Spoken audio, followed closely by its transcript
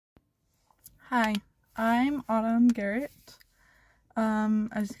Hi, I'm Autumn Garrett,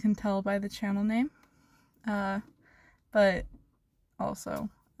 as you can tell by the channel name, but also,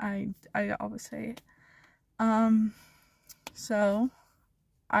 I always say it. So,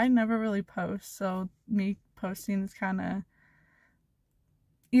 I never really post, so me posting is kind of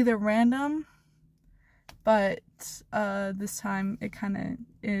either random, but, this time it kind of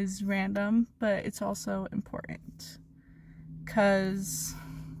is random, but it's also important, because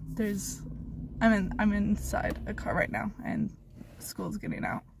I'm inside a car right now, and school's getting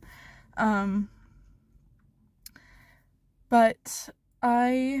out. But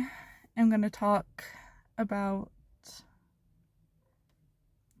I am going to talk about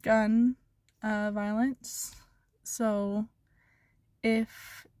gun violence. So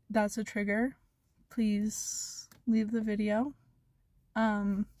if that's a trigger, please leave the video.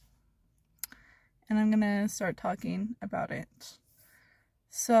 And I'm going to start talking about it.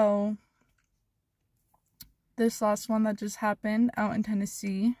 So this last one that just happened out in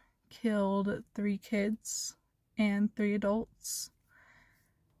Tennessee killed 3 kids and 3 adults.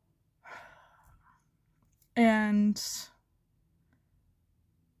 And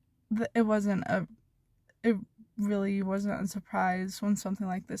it really wasn't a surprise when something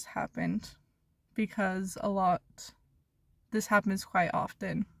like this happened, because this happens quite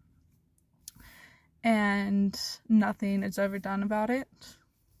often and nothing is ever done about it.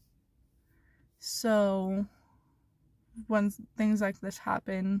 So when things like this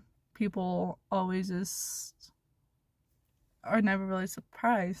happen, people always just are never really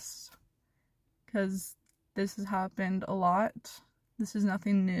surprised, because this has happened a lot. This is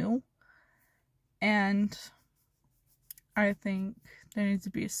nothing new, and I think there needs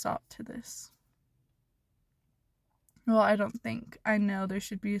to be a stop to this. Well, I know there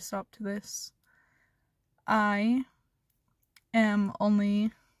should be a stop to this.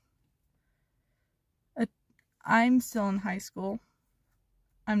 I'm still in high school.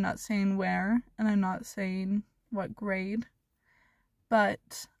 I'm not saying where, and I'm not saying what grade,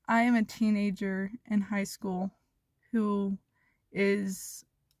 but I am a teenager in high school who is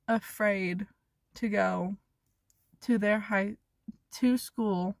afraid to go to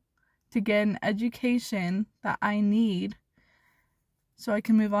school to get an education that I need so I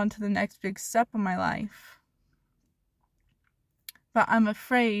can move on to the next big step of my life. But I'm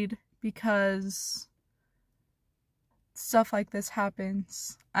afraid because stuff like this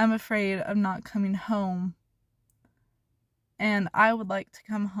happens. I'm afraid of not coming home. And I would like to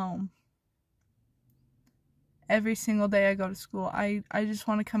come home. Every single day I go to school, I just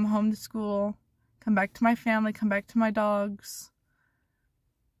want to come home to school, come back to my family, come back to my dogs.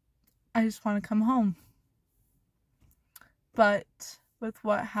 I just want to come home. But with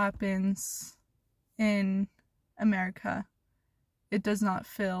what happens in America, it does not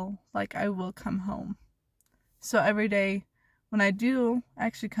feel like I will come home. So every day when I do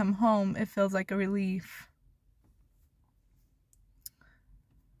actually come home, it feels like a relief.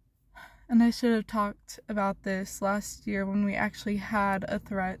 And I should have talked about this last year when we actually had a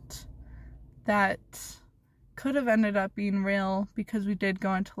threat that could have ended up being real, because we did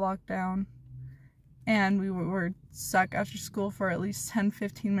go into lockdown and we were stuck after school for at least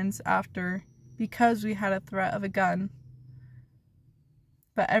 10-15 minutes after, because we had a threat of a gun.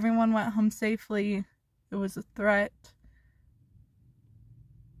 But everyone went home safely. It was a threat.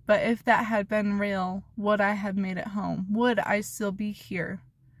 But if that had been real, would I have made it home? Would I still be here?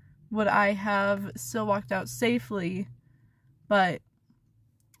 Would I have still walked out safely, but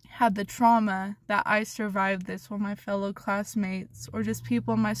had the trauma that I survived this when my fellow classmates or just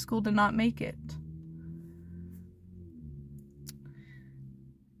people in my school did not make it?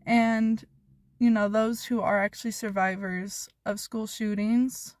 And, those who are actually survivors of school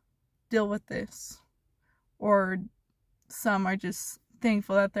shootings deal with this. Or some are just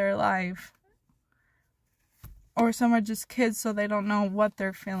thankful that they're alive. Or some are just kids, so they don't know what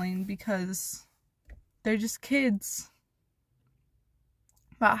they're feeling because they're just kids.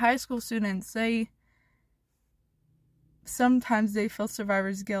 But high school students, sometimes they feel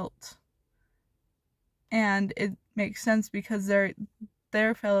survivor's guilt. And it makes sense, because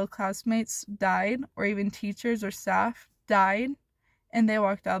their fellow classmates died, or even teachers or staff died, and they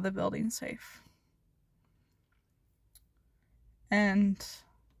walked out of the building safe. And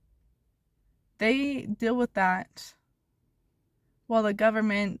they deal with that while the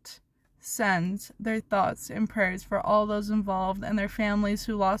government sends their thoughts and prayers for all those involved and their families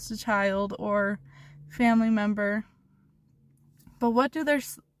who lost a child or family member. But what do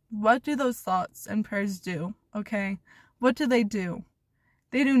those thoughts and prayers do? Okay? What do? They do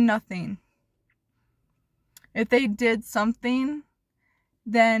nothing. If they did something,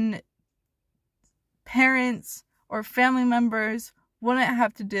 then parents or family members wouldn't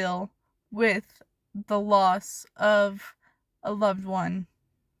have to deal with the loss of a loved one.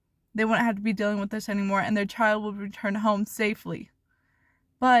 They wouldn't have to be dealing with this anymore, and their child would return home safely.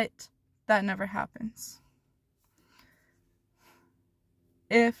 But that never happens.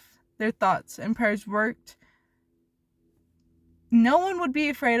 If their thoughts and prayers worked, no one would be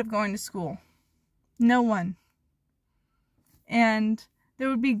afraid of going to school. No one. And there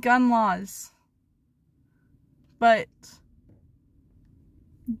would be gun laws. But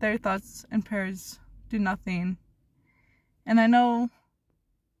their thoughts and prayers do nothing. And I know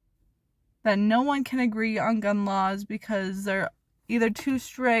that no one can agree on gun laws because they're either too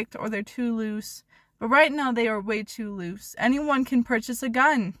strict or they're too loose. But right now they are way too loose. Anyone can purchase a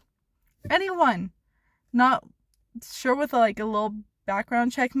gun. Anyone. Not sure with like a little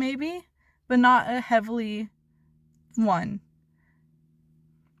background check maybe, but not a heavily one.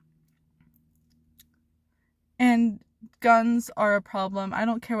 And guns are a problem. I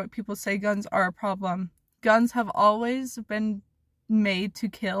don't care what people say, guns are a problem. Guns have always been made to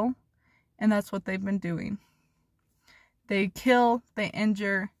kill, and that's what they've been doing. They kill, they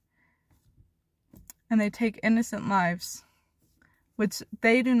injure, and they take innocent lives, which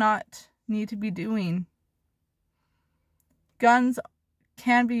they do not need to be doing. Guns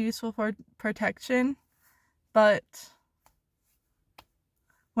can be useful for protection, but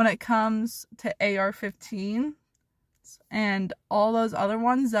when it comes to AR-15 and all those other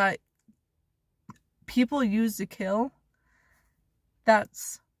ones that people use to kill,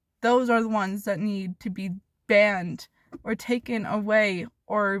 those are the ones that need to be banned or taken away,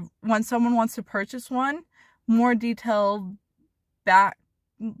 or when someone wants to purchase one, more detailed background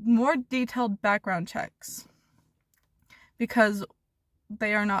checks, because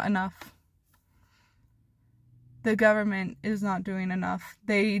they are not enough. The government is not doing enough.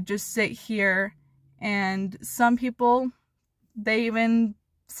 They just sit here, and some people, they even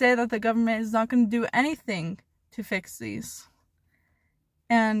say that the government is not going to do anything to fix these.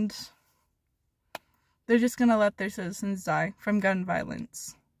 And they're just going to let their citizens die from gun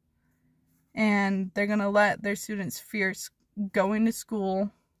violence. And they're going to let their students fear going to school,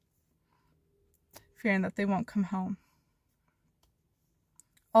 fearing that they won't come home.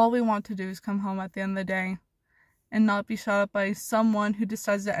 All we want to do is come home at the end of the day and not be shot up by someone who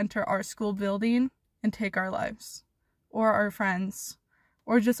decides to enter our school building and take our lives, or our friends,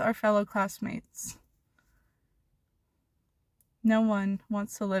 or just our fellow classmates. No one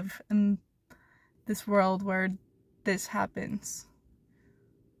wants to live in this world where this happens.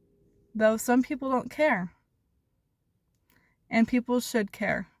 Though some people don't care. And people should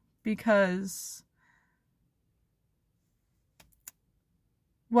care, because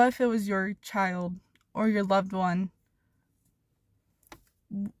what if it was your child or your loved one?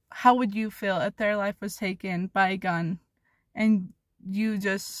 How would you feel if their life was taken by a gun and you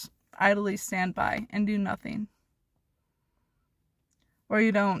just idly stand by and do nothing? Or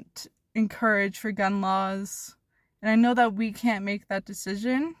you don't encourage for gun laws. And I know that we can't make that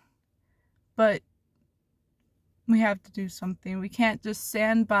decision, but we have to do something. We can't just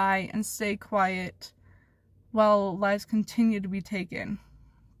stand by and stay quiet while lives continue to be taken.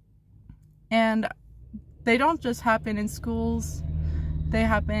 And they don't just happen in schools. They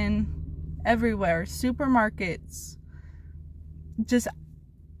happen everywhere. Supermarkets. Just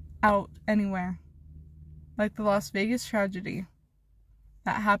out anywhere. Like the Las Vegas tragedy.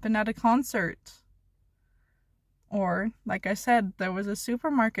 That happened at a concert. Or, like I said, there was a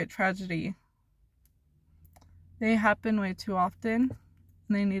supermarket tragedy. They happen way too often,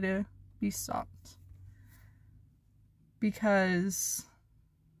 and they need to be stopped. Because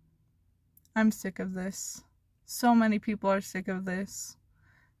I'm sick of this. So many people are sick of this.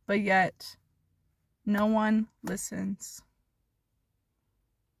 But yet, no one listens.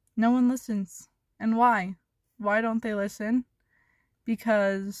 No one listens. And why? Why don't they listen?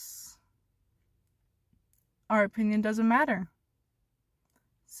 Because our opinion doesn't matter.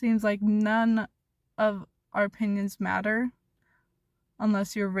 Seems like none of our opinions matter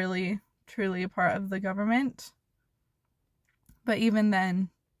unless you're really, truly a part of the government. But even then,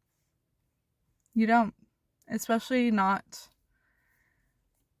 you don't. Especially not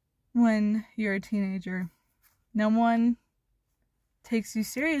when you're a teenager. No one takes you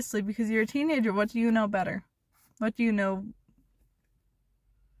seriously because you're a teenager. What do you know better? What do you know?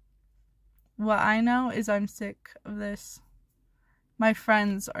 What I know is I'm sick of this. My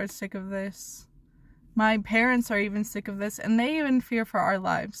friends are sick of this. My parents are even sick of this, and they even fear for our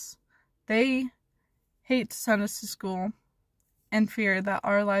lives. They hate to send us to school and fear that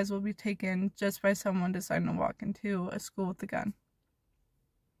our lives will be taken just by someone deciding to walk into a school with a gun.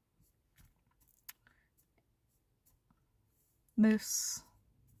 this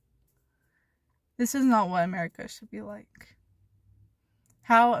is not what America should be like.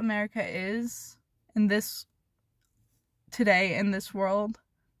 How America is in this today in this world,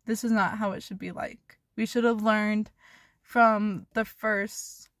 this is not how it should be like. We should have learned from the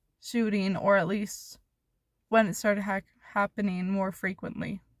first shooting, or at least when it started happening more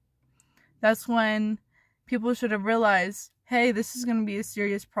frequently. That's when people should have realized, hey, this is going to be a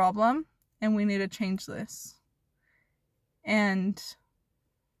serious problem and we need to change this. And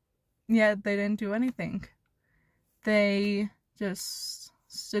yet they didn't do anything. They just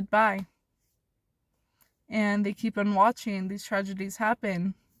stood by. And they keep on watching these tragedies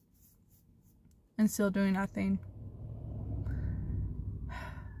happen and still doing nothing.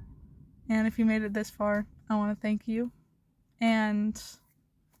 And if you made it this far, I want to thank you. And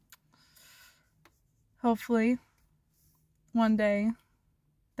hopefully one day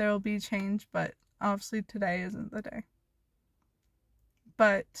there will be change, but obviously today isn't the day.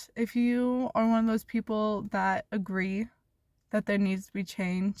 But if you are one of those people that agree that there needs to be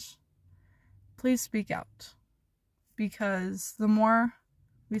change, please speak out. Because the more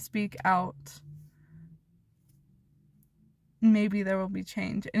we speak out, maybe there will be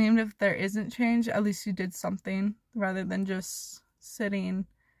change. And even if there isn't change, at least you did something rather than just sitting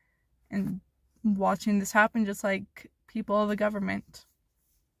and watching this happen just like people of the government.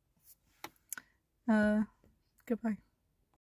 Goodbye.